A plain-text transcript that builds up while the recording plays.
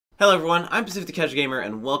Hello everyone, I'm Pacific the Casual Gamer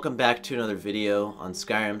and welcome back to another video on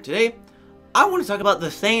Skyrim. Today, I want to talk about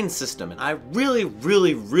the Thane system, and I really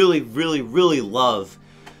love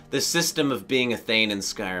the system of being a Thane in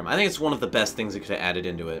Skyrim. I think it's one of the best things that could have added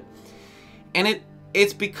into it. And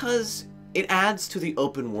it's because it adds to the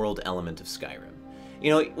open world element of Skyrim.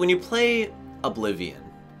 You know, when you play Oblivion,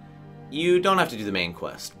 you don't have to do the main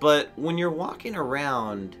quest, but when you're walking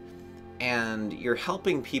around and you're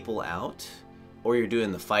helping people out, or you're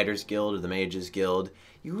doing the Fighters Guild or the Mages Guild,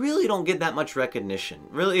 you really don't get that much recognition.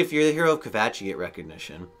 Really, if you're the hero of Kavachi, you get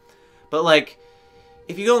recognition. But like,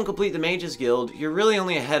 if you go and complete the Mages Guild, you're really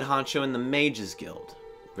only a head honcho in the Mages Guild,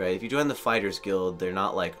 right? If you join the Fighters Guild, they're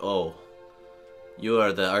not like, oh, you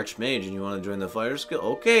are the Archmage and you want to join the Fighters Guild?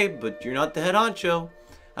 Okay, but you're not the head honcho.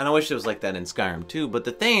 And I wish it was like that in Skyrim too, but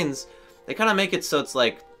the Thanes, they kind of make it so it's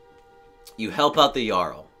like, you help out the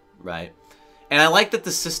Jarl, right? And I like that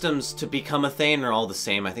the systems to become a Thane are all the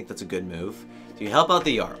same. I think that's a good move. So you help out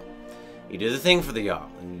the Jarl. You do the thing for the Jarl,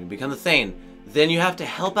 and you become the Thane. Then you have to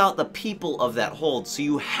help out the people of that hold, so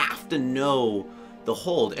you have to know the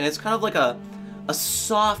hold. And it's kind of like a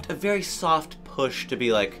very soft push to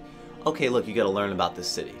be like, okay, look, you gotta learn about this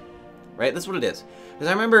city. Right? That's what it is. Because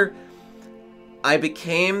I remember I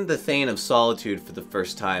became the Thane of Solitude for the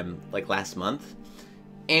first time, like last month.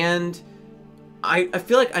 And I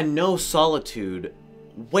feel like I know Solitude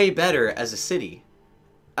way better as a city.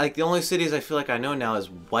 Like, the only cities I feel like I know now is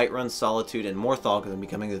Whiterun, Solitude, and Morthal, because I'm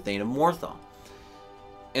becoming the Thane of Morthal.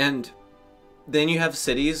 And then you have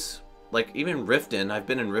cities, like even Riften. I've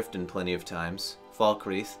been in Riften plenty of times,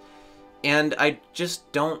 Falkreath, and I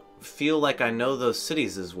just don't feel like I know those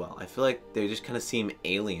cities as well. I feel like they just kind of seem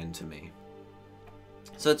alien to me.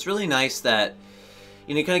 So it's really nice that,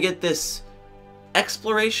 you know, you kind of get this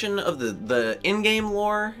exploration of the in-game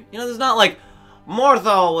lore. You know, there's not like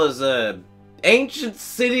Morthal was a ancient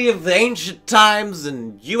city of the ancient times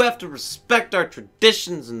and you have to respect our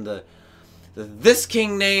traditions and the this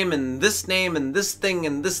king name and this name and this thing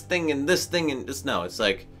and this thing and this thing and just no, it's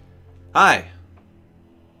like, hi,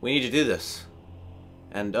 we need to do this,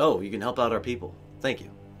 and oh, you can help out our people, thank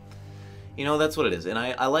you. You know, that's what it is. And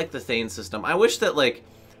I like the Thane system. I wish that, like,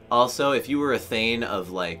 also if you were a Thane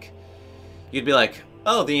of, like, you'd be like,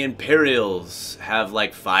 oh, the Imperials have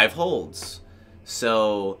like 5 holds,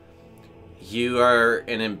 so you are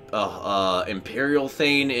an Imperial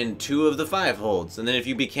Thane in 2 of the 5 holds. And then if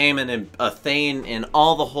you became a Thane in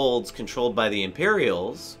all the holds controlled by the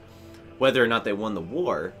Imperials, whether or not they won the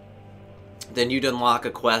war, then you'd unlock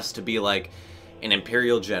a quest to be like an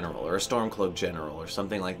Imperial General or a Stormcloak General or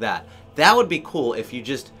something like that. That would be cool if you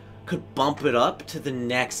just could bump it up to the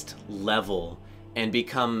next level and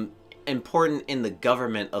become important in the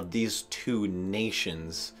government of these 2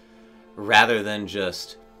 nations, rather than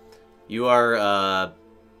just, you are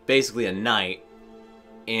basically a knight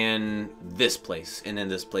in this place and in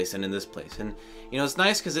this place and in this place. And you know, it's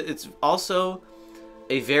nice because it's also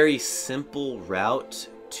a very simple route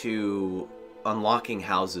to unlocking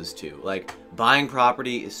houses too. Like, buying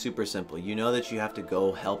property is super simple. You know that you have to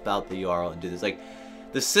go help out the Jarl and do this. Like,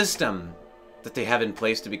 the system that they have in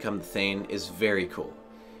place to become the Thane is very cool.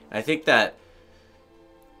 I think that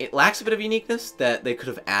it lacks a bit of uniqueness that they could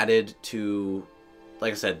have added to,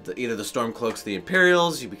 like I said, either the Stormcloaks or the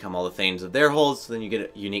Imperials. You become all the Thanes of their holds, so then you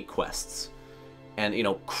get unique quests. And, you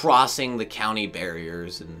know, crossing the county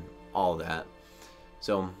barriers and all that.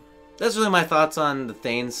 So, that's really my thoughts on the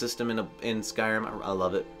Thane system in Skyrim. I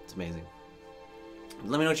love it. It's amazing.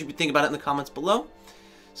 Let me know what you think about it in the comments below.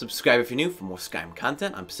 Subscribe if you're new for more Skyrim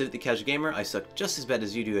content. I'm Pacific the Casual Gamer. I suck just as bad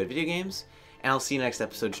as you do at video games. And I'll see you next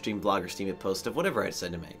episode, stream, vlog, or Steam it post of whatever I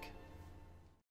decide to make.